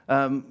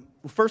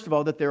 First of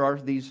all, that there are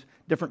these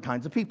different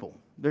kinds of people.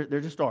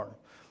 There just are.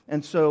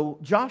 And so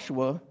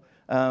Joshua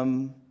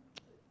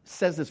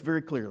says this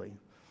very clearly,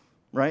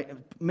 right?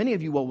 Many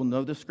of you will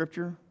know this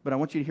scripture, but I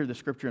want you to hear the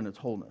scripture in its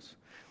wholeness.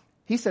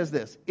 He says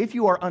this: if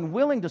you are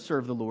unwilling to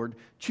serve the Lord,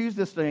 choose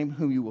this day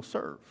whom you will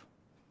serve.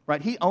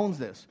 Right? He owns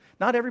this.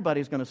 Not everybody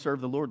is going to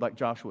serve the Lord like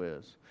Joshua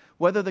is.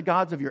 Whether the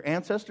gods of your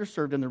ancestors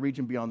served in the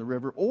region beyond the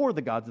river or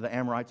the gods of the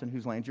Amorites in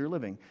whose land you're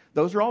living.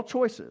 Those are all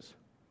choices.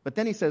 But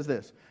then he says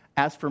this: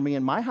 as for me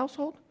and my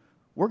household,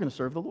 we're going to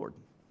serve the Lord.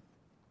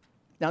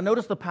 Now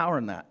notice the power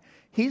in that.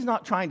 He's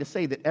not trying to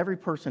say that every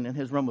person in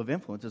his realm of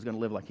influence is going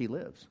to live like he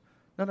lives.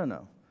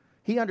 No.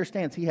 He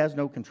understands he has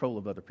no control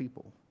of other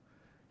people.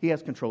 He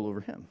has control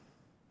over him.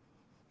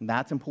 And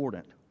that's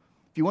important.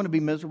 If you want to be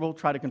miserable,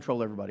 try to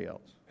control everybody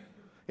else.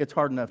 It's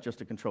hard enough just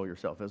to control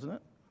yourself, isn't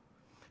it?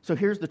 So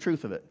here's the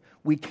truth of it.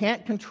 We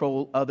can't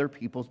control other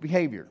people's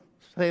behavior.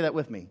 Say that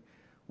with me.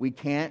 We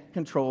can't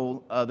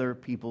control other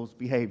people's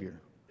behavior.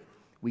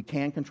 We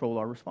can control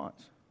our response.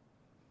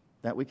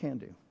 That we can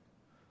do.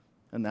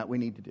 And that we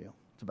need to do.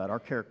 It's about our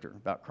character,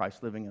 about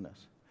Christ living in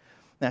us.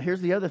 Now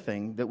here's the other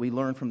thing that we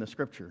learn from the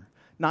scripture.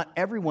 Not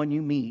everyone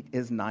you meet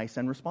is nice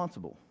and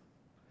responsible.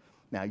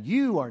 Now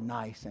you are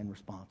nice and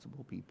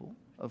responsible people,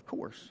 of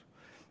course.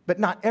 But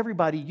not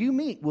everybody you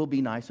meet will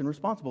be nice and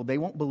responsible. They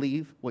won't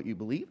believe what you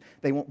believe.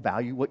 They won't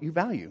value what you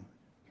value.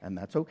 And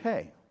that's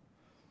okay.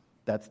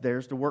 That's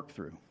theirs to work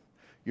through.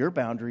 Your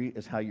boundary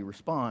is how you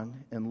respond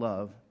in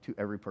love to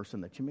every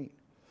person that you meet.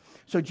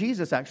 So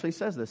Jesus actually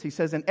says this. He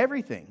says, in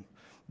everything,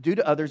 do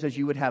to others as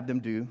you would have them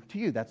do to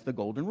you. That's the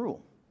golden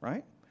rule,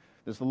 right?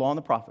 There's the law and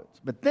the prophets.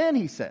 But then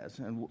he says,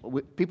 and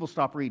people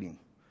stop reading,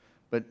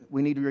 but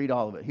we need to read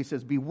all of it. He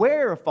says,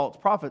 beware of false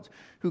prophets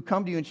who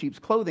come to you in sheep's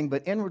clothing,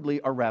 but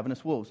inwardly are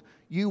ravenous wolves.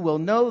 You will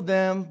know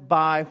them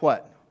by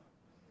what?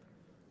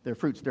 Their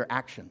fruits, their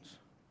actions,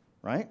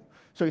 right?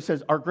 So he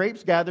says, are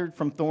grapes gathered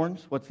from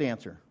thorns? What's the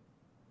answer?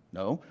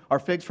 No. Are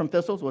figs from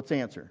thistles? What's the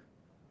answer?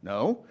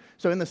 No.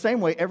 So in the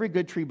same way, every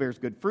good tree bears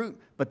good fruit,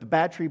 but the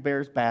bad tree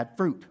bears bad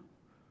fruit,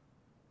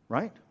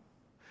 right?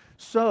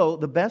 So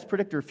the best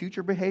predictor of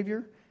future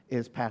behavior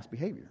is past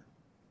behavior.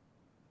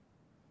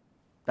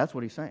 That's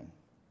what he's saying.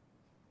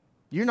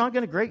 You're not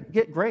going to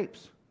get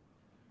grapes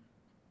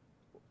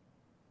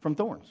from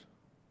thorns.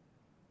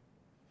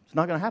 It's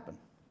not going to happen.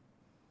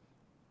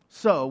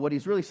 So what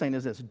he's really saying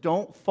is this: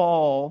 don't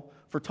fall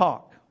for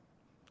talk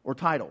or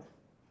title.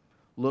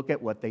 Look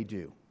at what they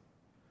do.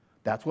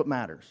 That's what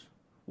matters,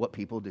 what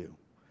people do.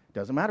 It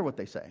doesn't matter what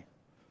they say.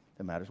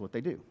 It matters what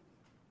they do.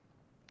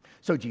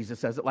 So Jesus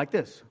says it like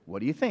this. What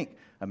do you think?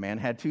 A man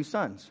had 2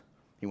 sons.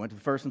 He went to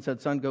the first and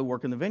said, son, go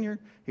work in the vineyard.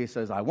 He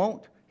says, I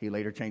won't. He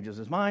later changes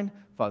his mind.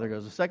 Father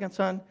goes to the second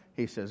son.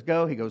 He says,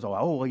 go. He goes,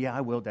 well, yeah,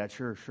 I will, Dad.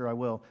 Sure, I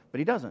will. But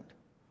he doesn't.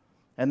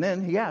 And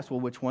then he asks, well,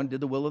 which one did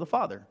the will of the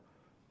Father?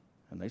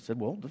 And they said,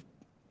 well,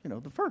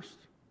 the first.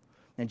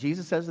 And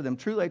Jesus says to them,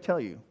 truly I tell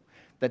you,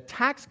 the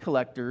tax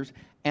collectors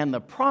and the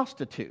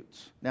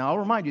prostitutes. Now, I'll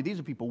remind you, these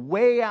are people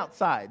way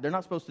outside. They're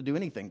not supposed to do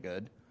anything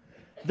good.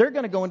 They're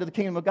going to go into the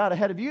kingdom of God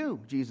ahead of you,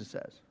 Jesus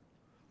says.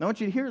 Now, I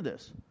want you to hear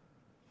this.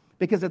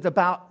 Because it's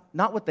about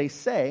not what they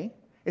say.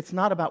 It's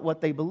not about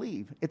what they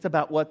believe. It's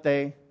about what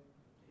they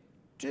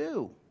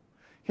do.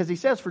 Because he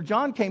says, for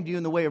John came to you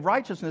in the way of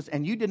righteousness,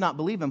 and you did not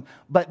believe him.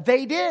 But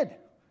they did.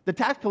 The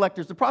tax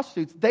collectors, the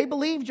prostitutes, they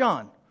believed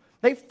John.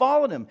 They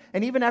followed him.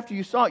 And even after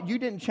you saw it, you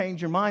didn't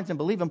change your minds and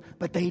believe him,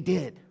 but they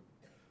did.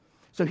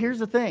 So here's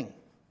the thing.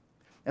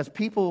 As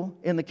people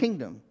in the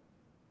kingdom,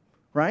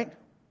 right?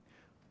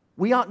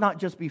 We ought not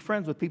just be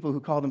friends with people who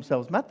call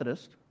themselves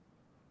Methodist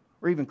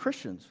or even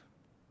Christians.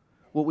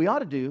 What we ought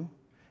to do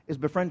is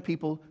befriend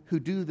people who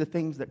do the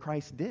things that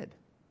Christ did,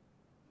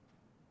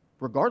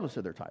 regardless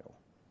of their title,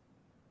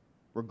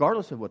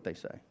 regardless of what they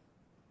say,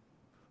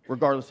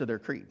 regardless of their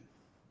creed.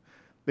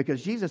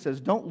 Because Jesus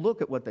says, don't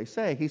look at what they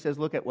say. He says,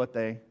 look at what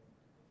they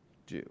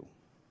do.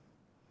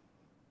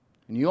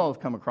 And you all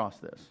have come across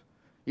this.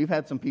 You've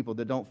had some people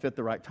that don't fit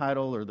the right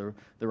title or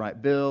the right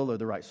bill or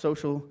the right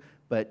social,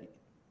 but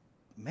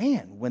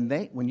man,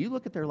 when you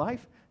look at their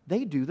life,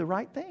 they do the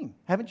right thing.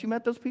 Haven't you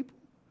met those people?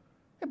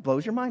 It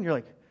blows your mind. You're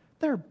like,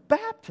 they're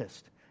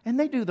Baptist, and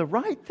they do the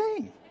right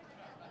thing.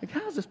 Like,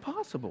 how is this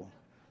possible?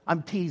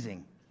 I'm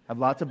teasing. I have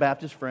lots of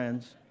Baptist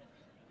friends,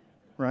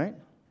 right?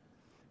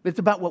 It's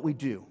about what we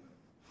do.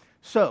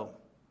 So,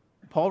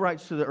 Paul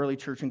writes to the early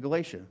church in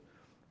Galatia,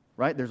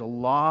 right? There's a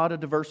lot of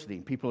diversity.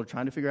 People are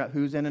trying to figure out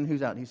who's in and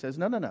who's out. And he says,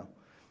 no.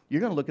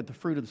 You're going to look at the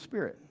fruit of the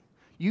Spirit.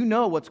 You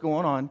know what's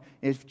going on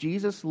if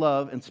Jesus'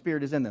 love and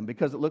Spirit is in them.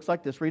 Because it looks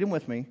like this. Read them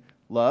with me.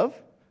 Love,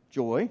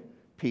 joy,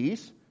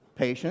 peace,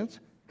 patience,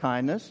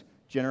 kindness,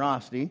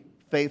 generosity,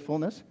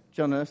 faithfulness,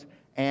 gentleness,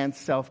 and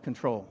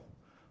self-control.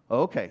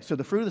 Okay, so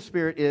the fruit of the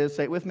Spirit is,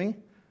 say it with me,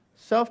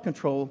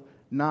 self-control,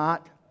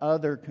 not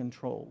other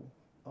control.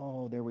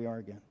 Oh, there we are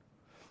again.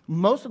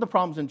 Most of the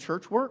problems in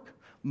church work,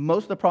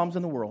 most of the problems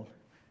in the world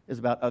is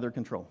about other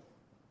control.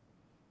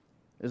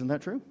 Isn't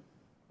that true?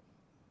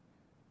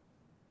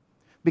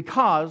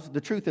 Because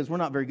the truth is we're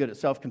not very good at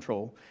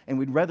self-control, and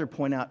we'd rather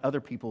point out other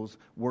people's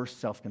worse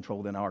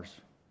self-control than ours.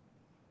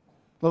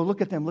 Well,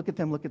 look at them,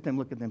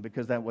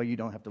 because that way you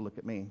don't have to look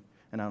at me,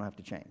 and I don't have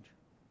to change.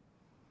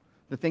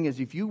 The thing is,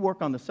 if you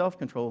work on the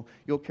self-control,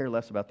 you'll care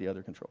less about the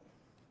other control.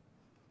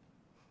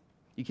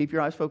 You keep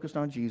your eyes focused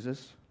on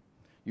Jesus,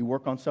 you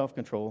work on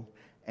self-control,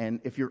 and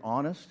if you're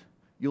honest,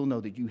 you'll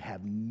know that you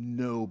have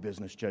no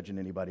business judging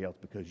anybody else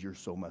because you're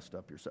so messed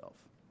up yourself.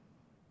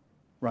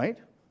 Right?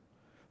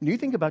 When you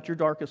think about your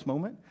darkest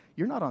moment,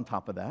 you're not on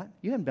top of that.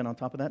 You haven't been on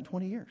top of that in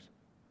 20 years.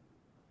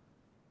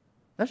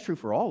 That's true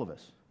for all of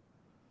us.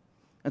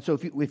 And so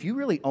if you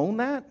really own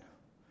that,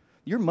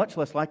 you're much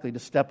less likely to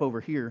step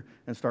over here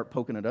and start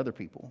poking at other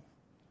people.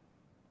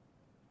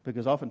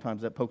 Because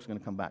oftentimes that poke's going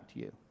to come back to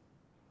you.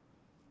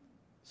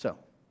 So,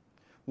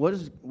 what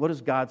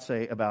does God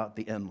say about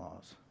the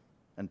in-laws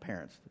and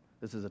parents?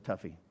 This is a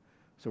toughie,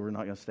 so we're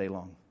not going to stay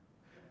long.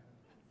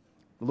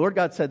 The Lord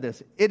God said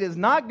this, "It is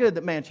not good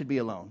that man should be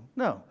alone."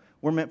 No,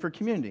 we're meant for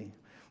community.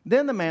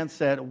 Then the man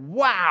said,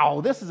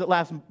 "Wow, this is at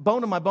last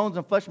bone of my bones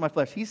and flesh of my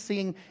flesh." He's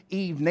seeing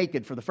Eve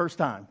naked for the first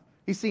time.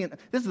 This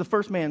is the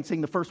first man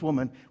seeing the first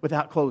woman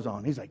without clothes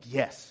on. He's like,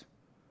 yes.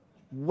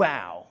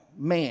 Wow,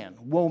 man,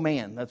 whoa,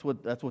 man. That's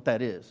what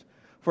that is.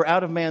 For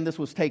out of man this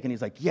was taken.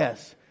 He's like,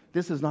 yes,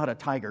 this is not a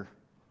tiger,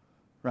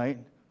 right?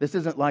 This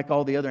isn't like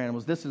all the other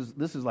animals. This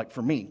is like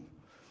for me.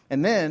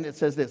 And then it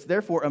says this,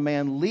 "Therefore a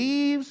man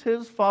leaves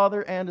his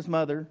father and his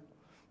mother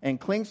and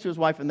clings to his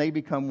wife, and they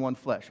become one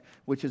flesh,"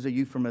 which is a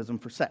euphemism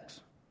for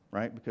sex,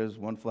 right? Because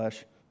one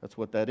flesh, that's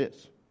what that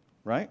is,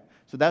 right?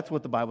 So that's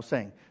what the Bible's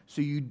saying.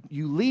 So you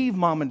leave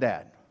mom and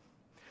dad.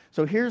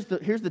 So here's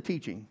the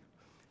teaching.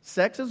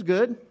 Sex is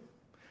good,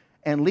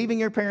 and leaving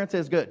your parents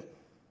is good.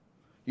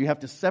 You have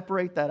to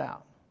separate that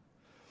out.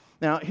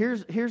 Now,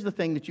 here's the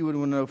thing that you would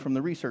want to know from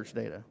the research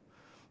data.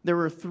 There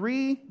were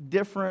 3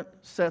 different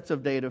sets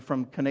of data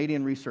from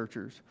Canadian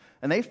researchers,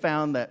 and they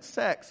found that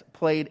sex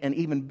played an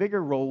even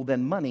bigger role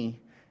than money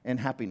in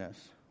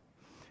happiness.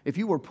 If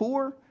you were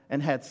poor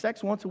and had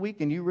sex once a week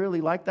and you really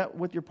liked that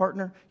with your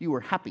partner, you were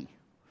happy.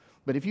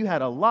 But if you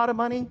had a lot of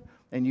money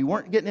and you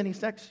weren't getting any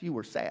sex, you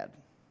were sad.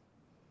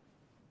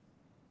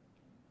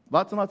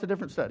 Lots and lots of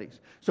different studies.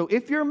 So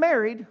if you're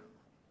married,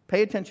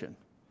 pay attention.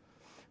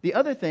 The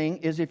other thing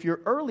is if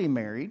you're early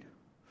married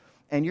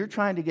and you're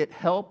trying to get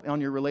help on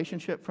your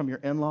relationship from your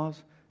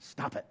in-laws,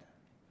 stop it.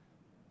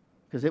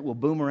 Because it will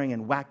boomerang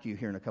and whack you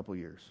here in a couple of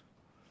years.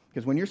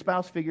 Because when your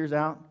spouse figures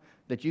out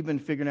that you've been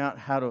figuring out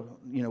how to,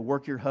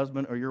 work your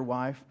husband or your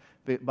wife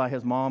by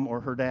his mom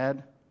or her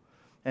dad,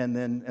 and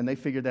they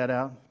figured that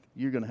out,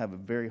 you're going to have a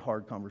very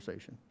hard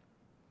conversation.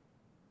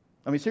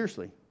 I mean,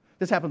 seriously.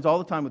 This happens all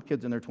the time with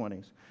kids in their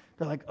 20s.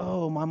 They're like,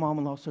 "Oh, my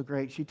mom-in-law's so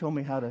great. She told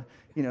me how to,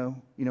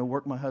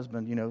 work my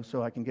husband,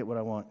 so I can get what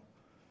I want."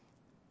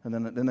 And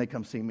then they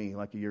come see me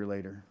like a year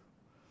later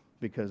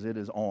because it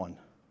is on.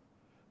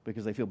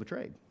 Because they feel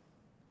betrayed.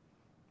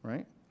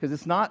 Right? Because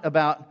it's not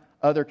about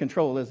other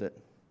control, is it?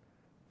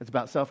 It's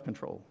about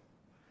self-control.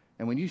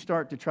 And when you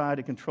start to try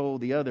to control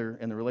the other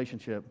in the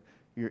relationship,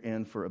 you're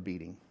in for a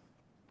beating.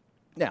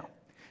 Now,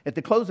 at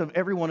the close of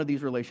every one of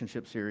these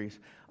relationship series,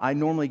 I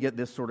normally get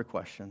this sort of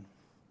question.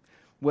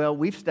 Well,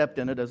 we've stepped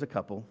in it as a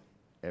couple.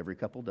 Every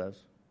couple does.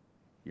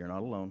 You're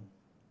not alone.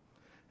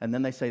 And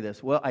then they say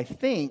this, "Well, I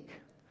think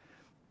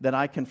that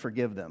I can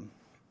forgive them."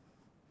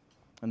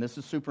 And this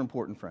is super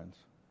important, friends.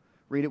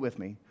 Read it with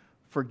me.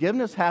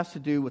 Forgiveness has to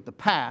do with the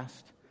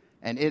past,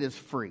 and it is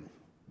free.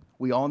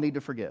 We all need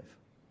to forgive.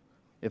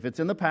 If it's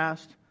in the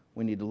past,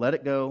 we need to let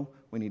it go.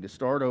 We need to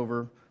start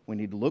over. We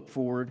need to look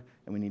forward,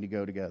 and we need to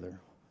go together.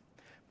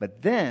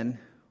 But then,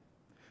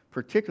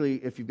 particularly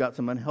if you've got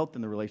some unhealth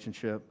in the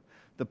relationship,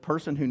 the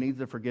person who needs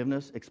the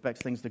forgiveness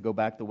expects things to go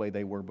back the way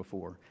they were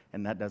before,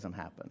 and that doesn't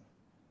happen.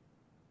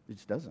 It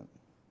just doesn't.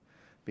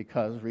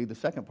 Because, read the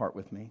second part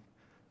with me,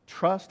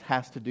 trust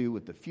has to do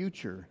with the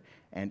future,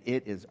 and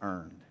it is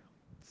earned.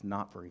 It's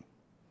not free.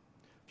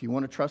 If you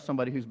want to trust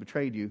somebody who's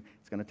betrayed you,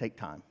 it's going to take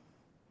time.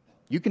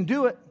 You can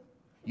do it.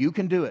 You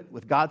can do it.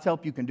 With God's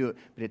help, you can do it,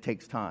 but it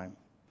takes time.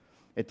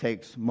 It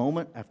takes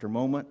moment after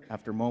moment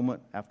after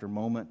moment after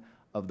moment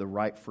of the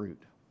right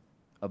fruit,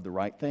 of the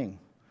right thing,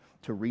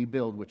 to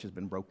rebuild which has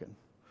been broken.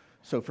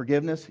 So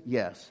forgiveness,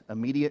 yes.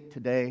 Immediate,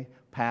 today,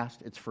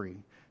 past, it's free.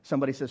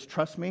 Somebody says,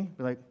 "Trust me."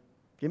 Be like,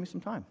 Give me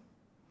some time.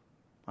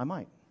 I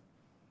might.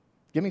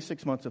 Give me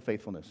 6 months of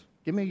faithfulness.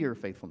 Give me a year of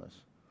faithfulness.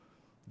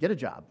 Get a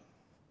job.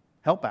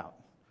 Help out.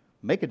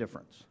 Make a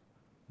difference.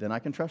 Then I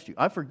can trust you.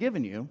 I've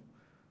forgiven you,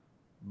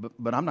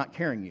 but I'm not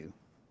carrying you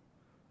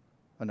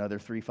another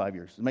 3-5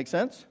 years. Does it make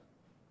sense?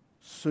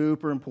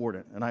 Super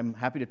important. And I'm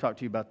happy to talk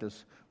to you about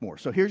this more.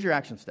 So here's your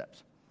action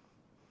steps.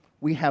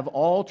 We have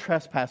all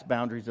trespassed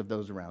boundaries of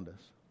those around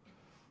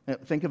us.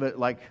 Think of it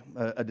like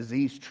a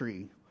diseased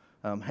tree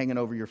hanging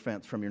over your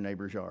fence from your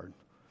neighbor's yard.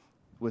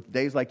 With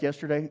days like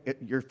yesterday,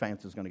 your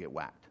fence is going to get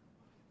whacked,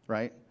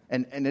 right?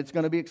 And it's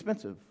going to be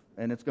expensive,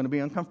 and it's going to be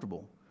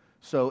uncomfortable.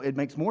 So it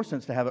makes more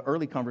sense to have an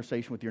early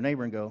conversation with your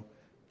neighbor and go,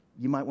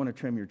 you might want to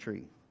trim your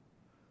tree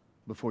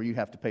before you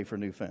have to pay for a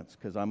new fence,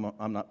 because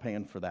I'm not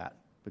paying for that,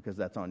 because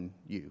that's on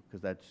you,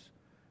 because that's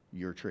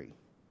your tree.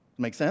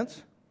 Make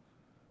sense?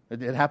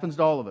 It happens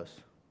to all of us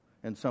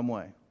in some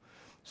way.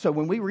 So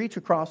when we reach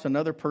across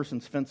another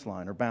person's fence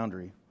line or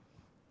boundary,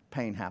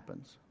 pain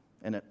happens,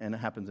 and it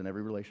happens in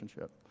every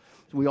relationship.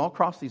 So we all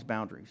cross these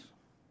boundaries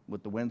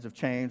with the winds of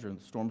change or the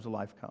storms of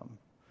life come.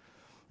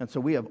 And so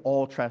we have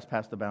all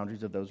trespassed the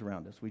boundaries of those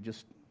around us. We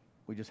just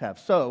have.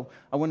 So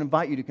I want to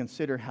invite you to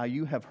consider how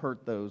you have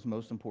hurt those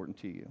most important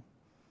to you,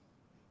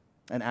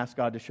 and ask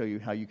God to show you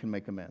how you can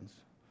make amends.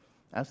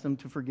 Ask them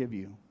to forgive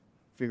you.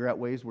 Figure out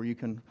ways where you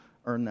can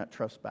earn that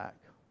trust back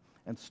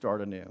and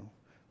start anew,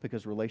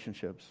 because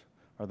relationships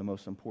are the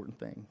most important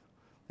thing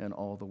in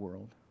all the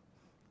world.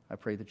 I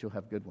pray that you'll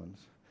have good ones,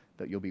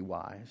 that you'll be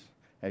wise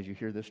as you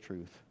hear this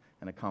truth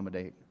and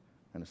accommodate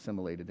and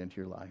assimilate it into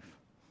your life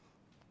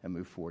and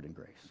move forward in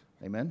grace.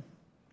 Amen?